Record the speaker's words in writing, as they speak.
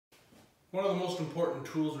One of the most important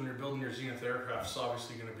tools when you're building your Zenith aircraft is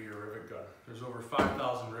obviously going to be your rivet gun. There's over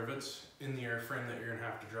 5,000 rivets in the airframe that you're going to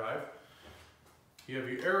have to drive. You have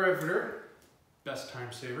your air riveter, best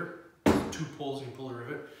time saver. 2 pulls, you can pull the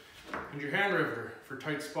rivet. And your hand riveter for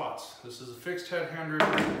tight spots. This is a fixed head hand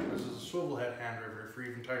riveter. This is a swivel head hand riveter for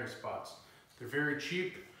even tighter spots. They're very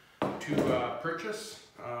cheap to purchase,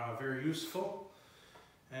 very useful,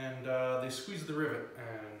 and they squeeze the rivet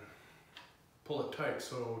and pull it tight.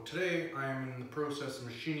 So today I am in the process of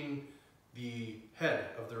machining the head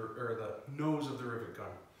of the nose of the rivet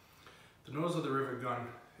gun. The nose of the rivet gun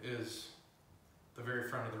is the very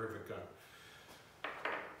front of the rivet gun.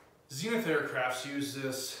 Zenith aircrafts use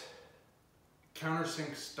this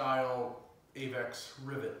countersink style AVEX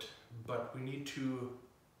rivet, but we need to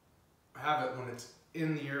have it when it's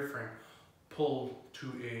in the airframe pulled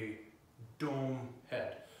to a dome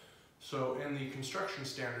head. So in the construction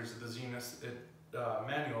standards of the Zenith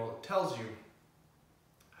manual, it tells you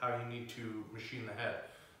how you need to machine the head.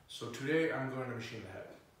 So today I'm going to machine the head.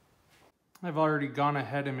 I've already gone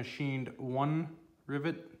ahead and machined one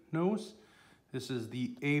rivet nose. This is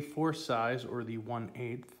the A4 size, or the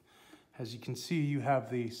 1/8. As you can see, you have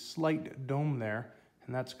the slight dome there,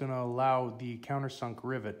 and that's going to allow the countersunk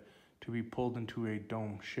rivet to be pulled into a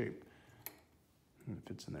dome shape. And it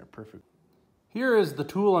fits in there perfect. Here is the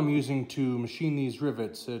tool I'm using to machine these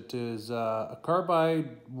rivets. It is a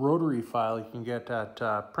carbide rotary file you can get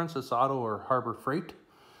at Princess Auto or Harbor Freight.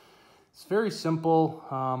 It's very simple.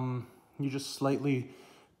 You just slightly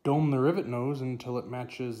dome the rivet nose until it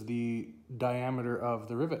matches the diameter of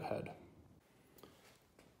the rivet head.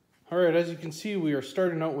 All right, as you can see, we are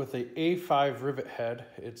starting out with a A5 rivet head.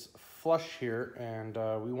 It's flush here, and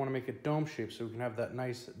we want to make it dome shape so we can have that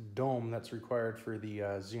nice dome that's required for the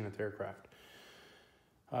Zenith aircraft.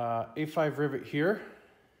 A5 rivet here.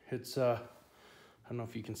 It's, I don't know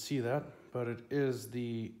if you can see that, but it is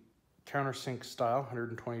the countersink style,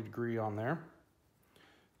 120 degree on there.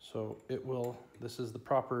 So it will, this is the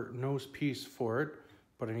proper nose piece for it,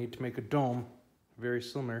 but I need to make a dome very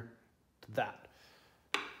similar to that.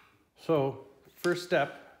 So first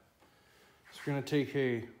step is we're going to take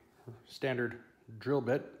a standard drill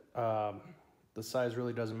bit. The size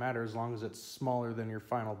really doesn't matter as long as it's smaller than your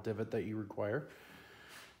final divot that you require.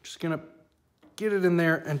 Just going to get it in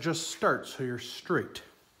there and just start so you're straight.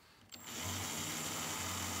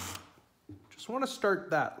 Just want to start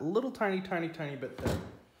that little tiny bit there.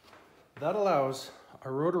 That allows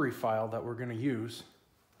our rotary file that we're going to use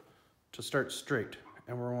to start straight,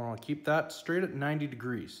 and we're going to keep that straight at 90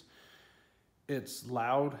 degrees. It's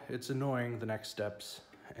loud, it's annoying, the next steps,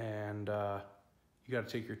 and you got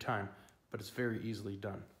to take your time, but it's very easily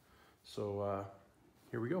done. So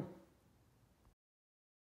here we go.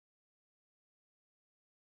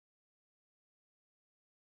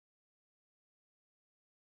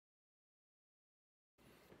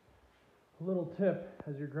 A little tip,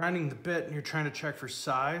 as you're grinding the bit and you're trying to check for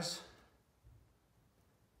size,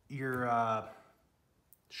 your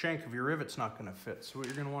shank of your rivet's not going to fit. So what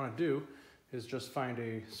you're going to want to do is just find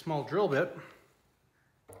a small drill bit,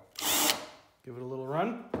 give it a little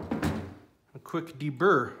run, a quick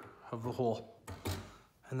deburr of the hole,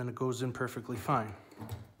 and then it goes in perfectly fine.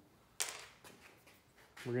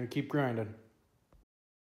 We're going to keep grinding.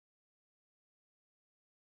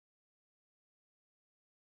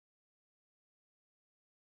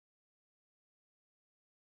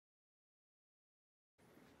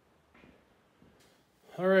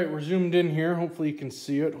 All right, we're zoomed in here. Hopefully you can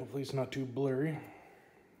see it. Hopefully it's not too blurry.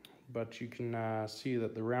 But you can see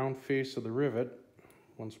that the round face of the rivet,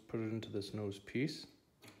 once we put it into this nose piece,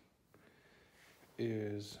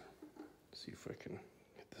 is, let's see if I can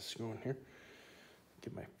get this going here.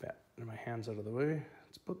 Get my hands out of the way.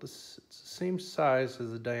 It's about it's the same size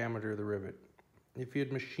as the diameter of the rivet. If you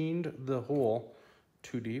had machined the hole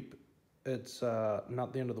too deep, it's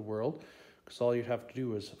not the end of the world. Because all you'd have to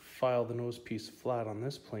do is file the nose piece flat on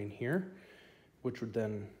this plane here, which would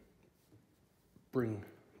then bring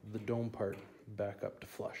the dome part back up to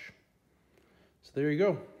flush. So there you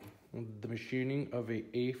go, the machining of a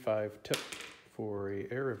A5 tip for a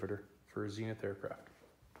air riveter for a Zenith aircraft.